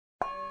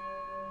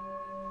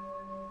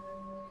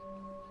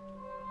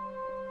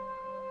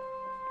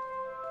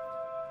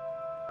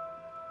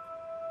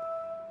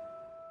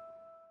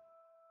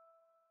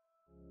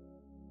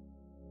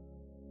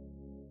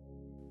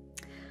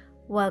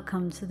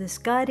Welcome to this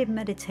guided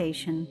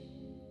meditation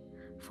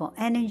for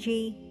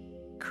energy,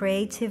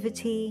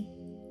 creativity,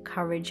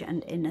 courage,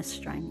 and inner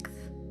strength.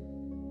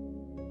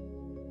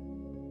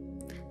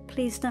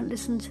 Please don't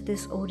listen to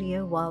this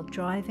audio while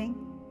driving.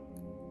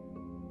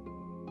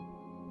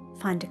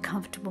 Find a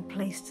comfortable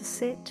place to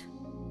sit.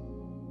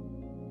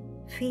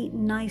 Feet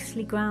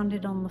nicely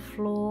grounded on the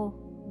floor,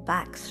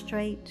 back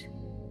straight,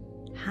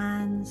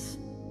 hands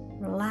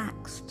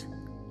relaxed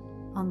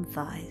on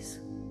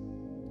thighs.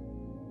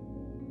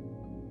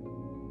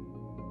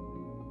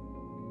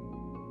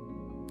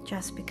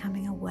 Just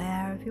becoming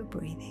aware of your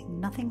breathing,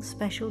 nothing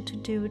special to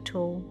do at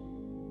all.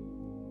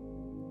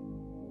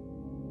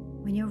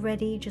 When you're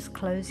ready, just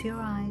close your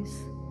eyes,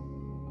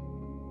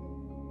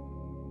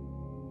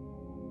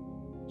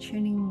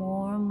 tuning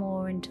more and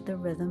more into the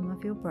rhythm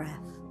of your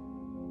breath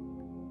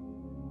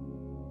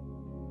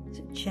as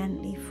it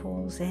gently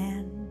falls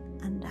in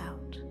and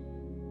out.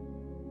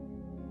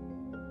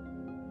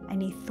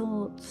 Any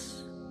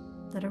thoughts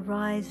that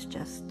arise,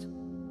 just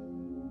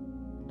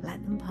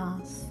let them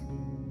pass.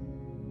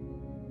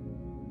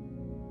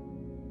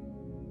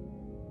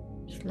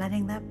 Just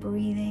letting that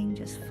breathing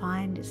just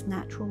find its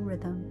natural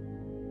rhythm.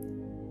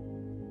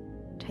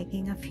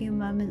 Taking a few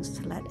moments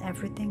to let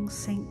everything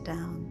sink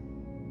down.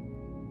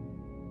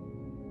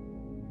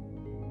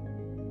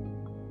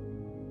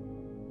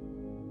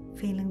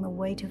 Feeling the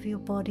weight of your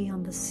body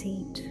on the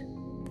seat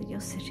that you're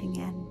sitting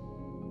in.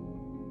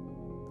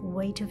 The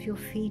weight of your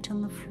feet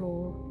on the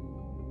floor,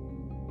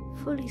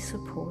 fully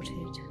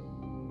supported.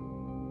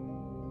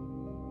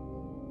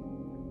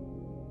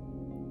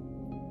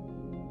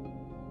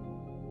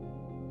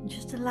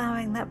 Just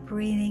allowing that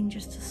breathing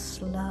just to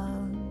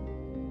slow,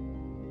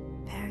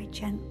 very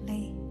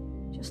gently,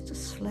 just to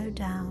slow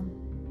down.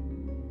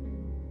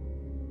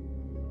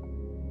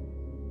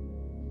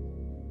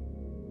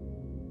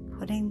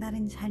 Putting that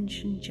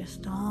intention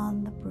just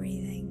on the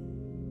breathing.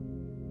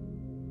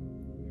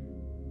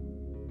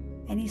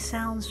 Any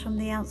sounds from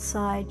the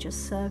outside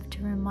just serve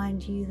to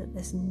remind you that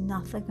there's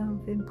nothing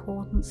of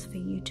importance for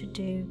you to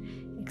do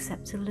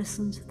except to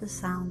listen to the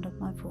sound of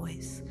my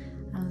voice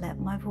and let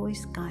my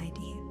voice guide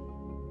you.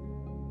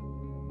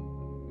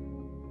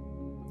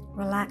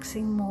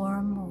 Relaxing more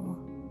and more,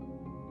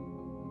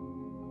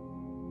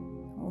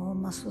 all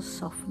muscles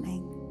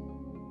softening,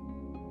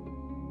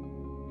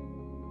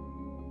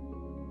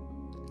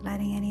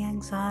 letting any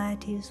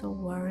anxieties or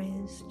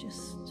worries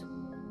just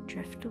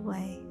drift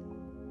away,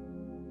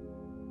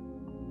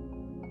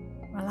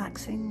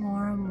 relaxing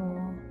more and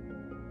more,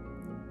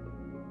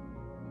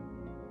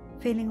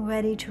 feeling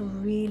ready to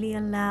really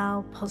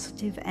allow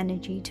positive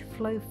energy to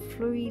flow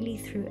freely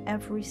through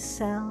every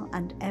cell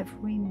and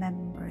every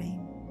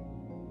membrane.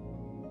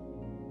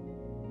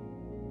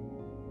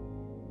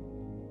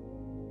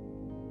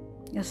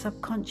 Your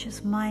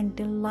subconscious mind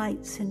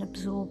delights in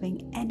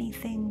absorbing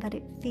anything that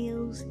it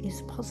feels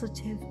is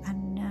positive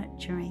and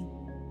nurturing.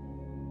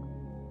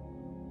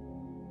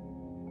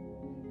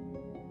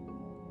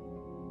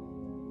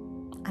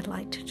 I'd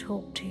like to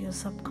talk to your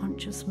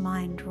subconscious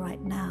mind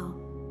right now.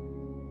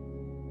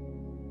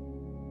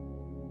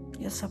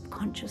 Your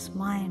subconscious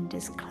mind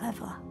is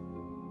clever.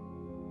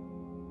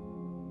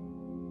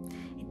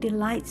 It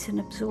delights in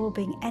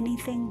absorbing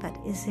anything that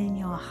is in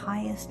your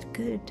highest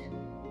good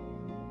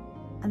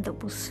and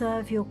that will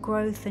serve your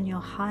growth and your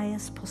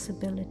highest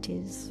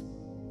possibilities.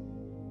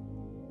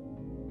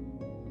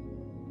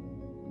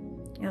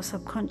 Your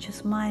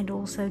subconscious mind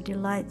also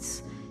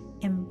delights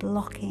in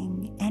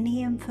blocking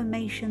any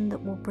information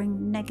that will bring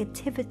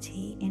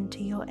negativity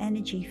into your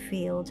energy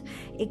field.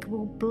 It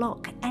will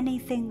block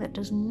anything that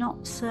does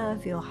not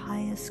serve your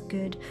highest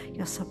good.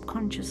 Your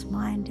subconscious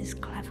mind is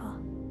clever.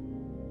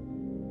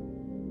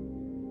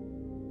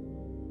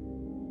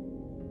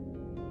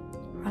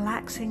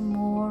 Relaxing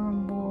more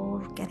and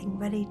more, getting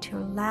ready to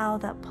allow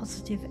that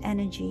positive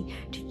energy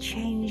to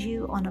change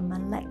you on a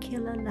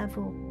molecular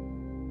level,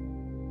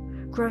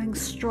 growing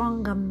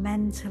stronger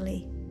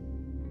mentally,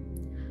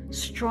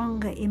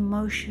 stronger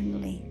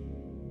emotionally,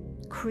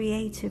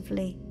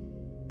 creatively,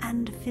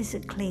 and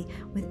physically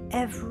with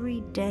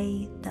every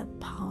day that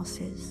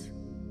passes.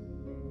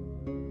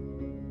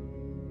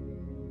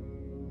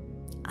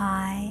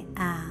 I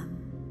am.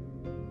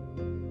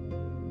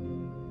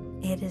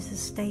 It is a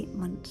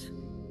statement.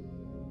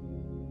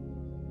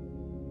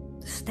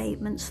 The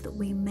statements that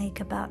we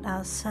make about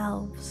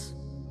ourselves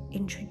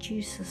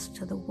introduce us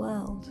to the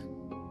world.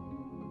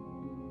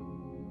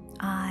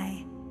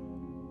 I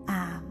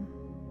am.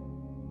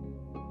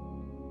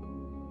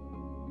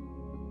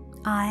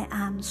 I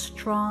am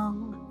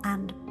strong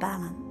and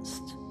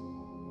balanced.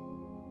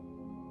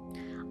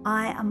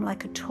 I am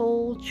like a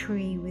tall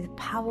tree with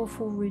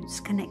powerful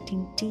roots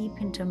connecting deep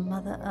into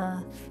Mother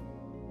Earth.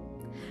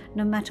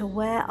 No matter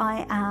where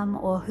I am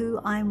or who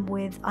I'm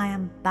with, I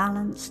am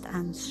balanced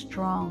and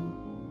strong.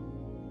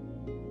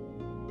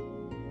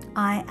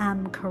 I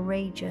am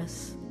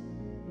courageous.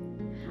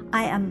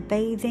 I am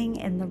bathing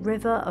in the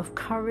river of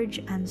courage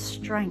and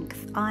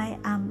strength. I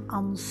am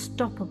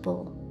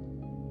unstoppable.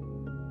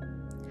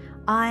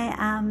 I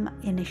am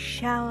in a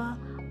shower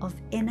of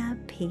inner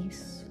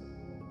peace.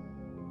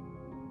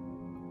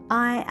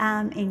 I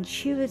am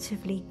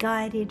intuitively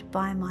guided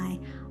by my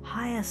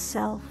higher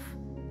self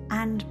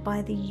and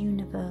by the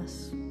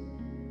universe.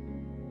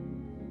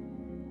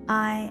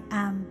 I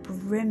am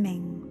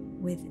brimming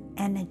with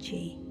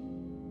energy.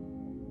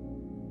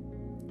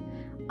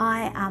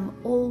 I am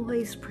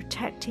always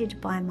protected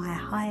by my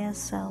higher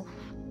self.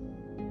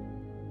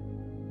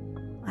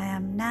 I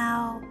am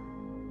now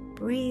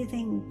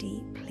breathing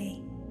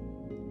deeply,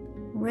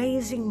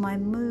 raising my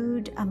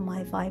mood and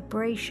my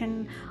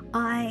vibration.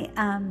 I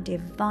am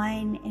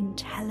divine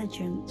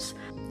intelligence.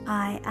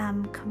 I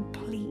am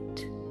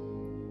complete.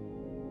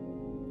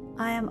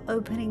 I am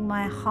opening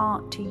my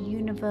heart to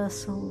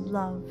universal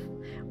love.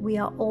 We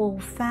are all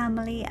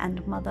family,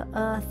 and Mother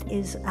Earth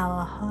is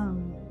our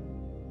home.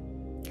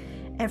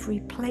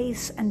 Every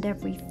place and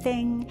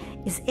everything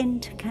is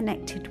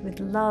interconnected with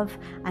love,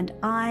 and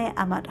I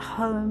am at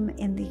home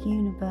in the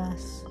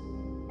universe.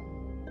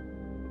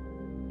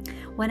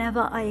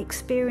 Whenever I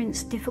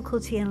experience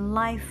difficulty in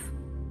life,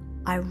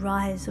 I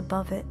rise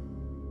above it.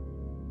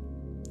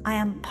 I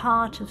am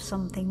part of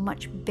something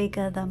much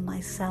bigger than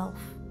myself.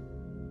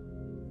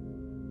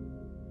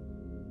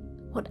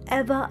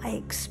 Whatever I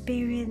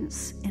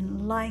experience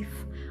in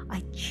life,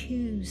 I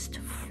choose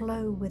to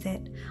flow with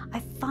it.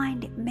 I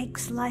find it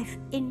makes life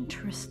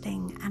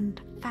interesting and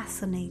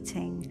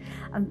fascinating.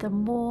 And the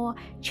more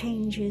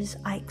changes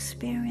I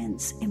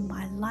experience in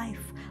my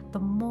life, the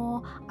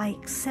more I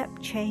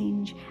accept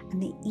change and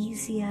the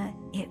easier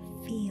it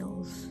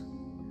feels.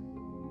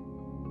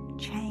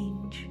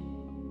 Change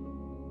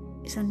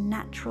is a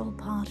natural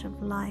part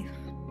of life.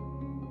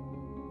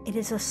 It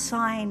is a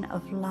sign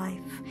of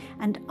life,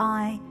 and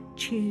I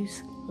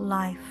choose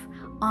life.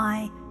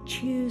 I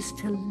choose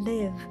to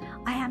live.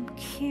 I am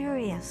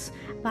curious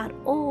about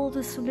all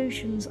the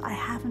solutions I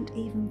haven't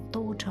even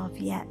thought of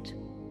yet.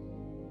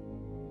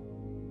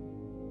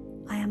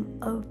 I am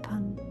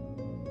open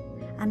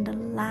and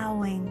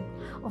allowing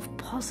of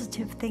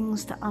positive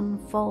things to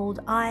unfold.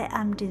 I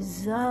am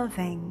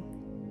deserving.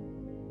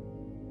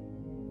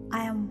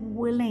 I am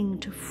willing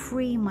to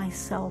free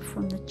myself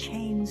from the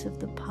chains of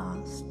the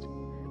past.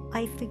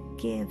 I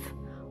forgive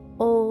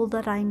all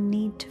that I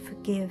need to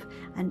forgive,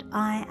 and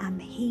I am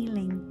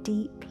healing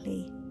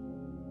deeply.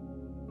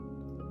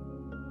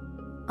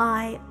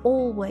 I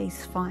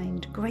always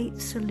find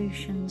great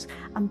solutions,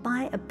 and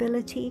my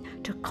ability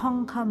to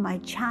conquer my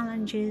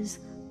challenges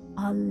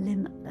are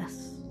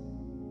limitless.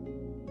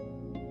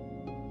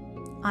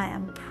 I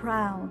am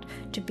proud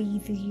to be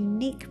the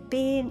unique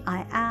being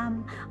I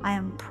am. I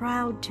am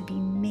proud to be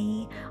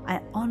me.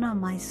 I honor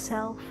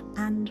myself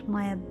and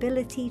my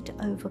ability to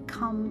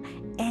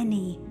overcome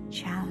any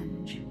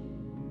challenge.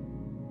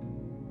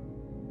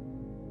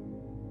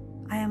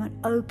 I am an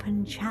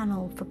open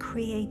channel for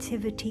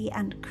creativity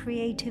and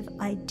creative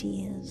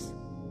ideas.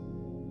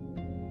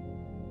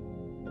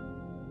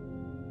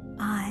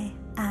 I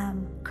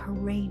am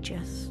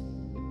courageous.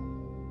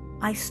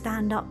 I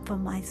stand up for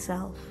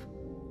myself.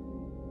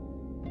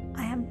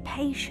 I am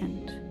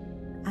patient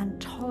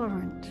and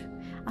tolerant,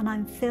 and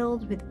I'm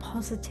filled with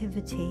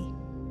positivity.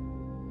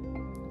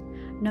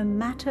 No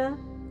matter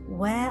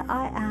where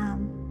I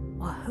am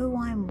or who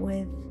I'm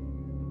with,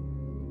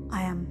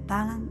 I am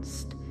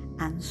balanced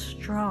and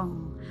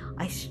strong.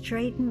 I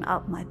straighten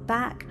up my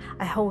back,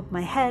 I hold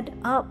my head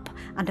up,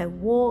 and I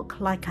walk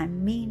like I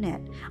mean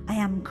it. I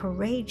am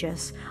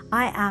courageous.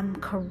 I am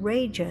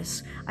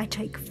courageous. I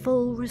take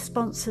full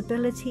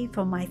responsibility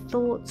for my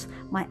thoughts,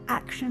 my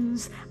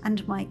actions,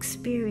 and my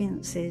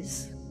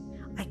experiences.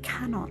 I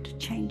cannot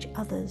change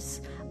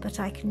others, but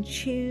I can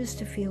choose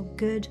to feel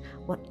good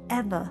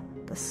whatever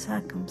the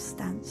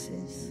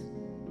circumstances.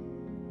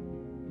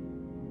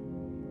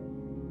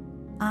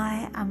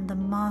 I am the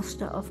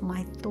master of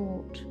my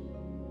thought.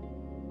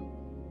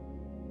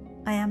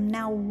 I am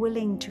now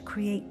willing to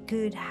create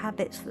good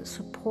habits that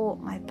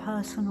support my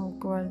personal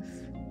growth.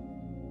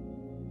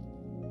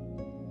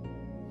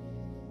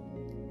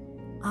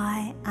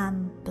 I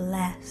am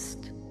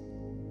blessed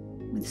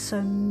with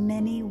so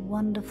many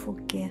wonderful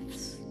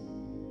gifts.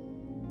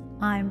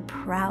 I'm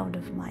proud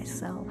of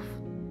myself.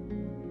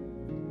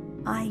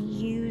 I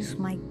use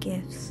my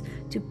gifts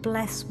to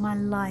bless my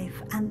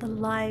life and the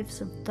lives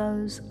of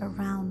those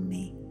around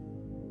me.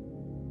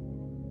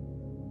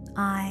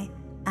 I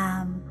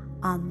am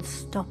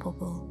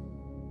unstoppable.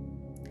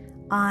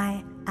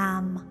 I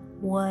am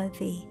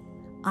worthy.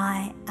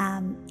 I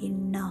am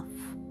enough.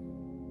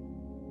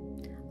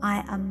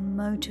 I am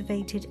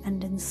motivated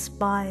and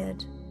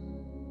inspired.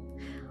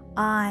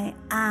 I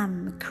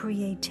am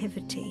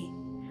creativity.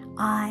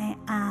 I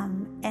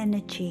am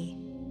energy.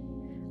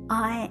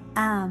 I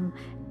am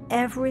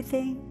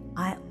everything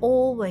I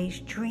always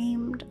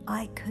dreamed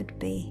I could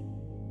be.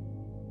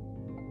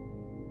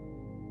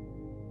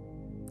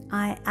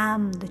 I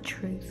am the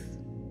truth.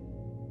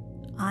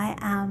 I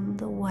am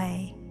the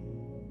way.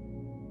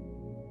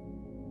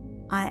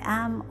 I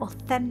am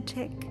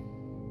authentic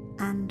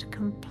and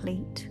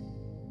complete.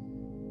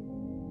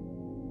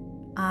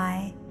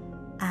 I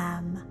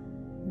am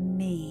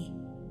me.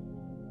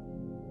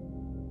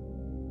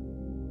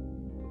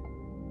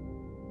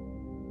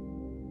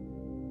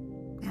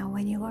 And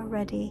when you are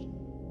ready,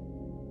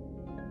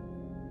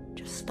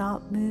 just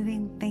start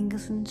moving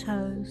fingers and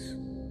toes,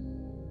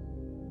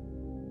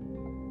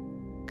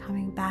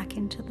 coming back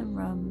into the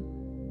room,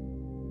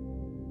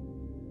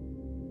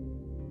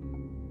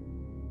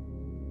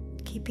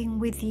 keeping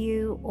with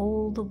you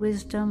all the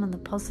wisdom and the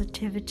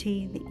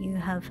positivity that you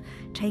have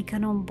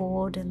taken on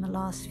board in the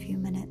last few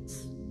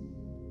minutes.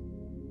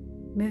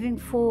 Moving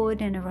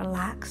forward in a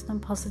relaxed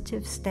and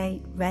positive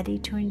state, ready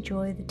to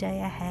enjoy the day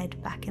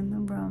ahead back in the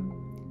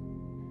room.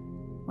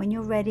 When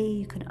you're ready,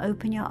 you can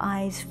open your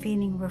eyes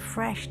feeling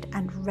refreshed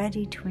and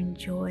ready to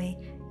enjoy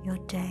your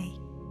day.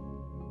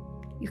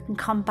 You can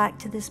come back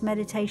to this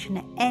meditation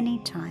at any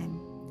time.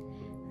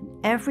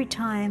 And every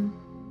time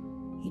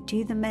you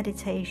do the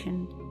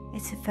meditation,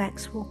 its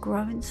effects will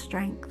grow in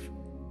strength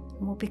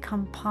and will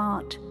become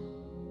part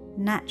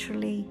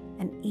naturally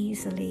and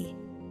easily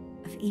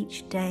of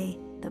each day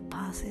that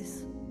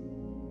passes.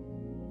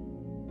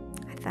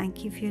 I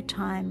thank you for your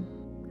time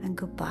and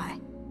goodbye.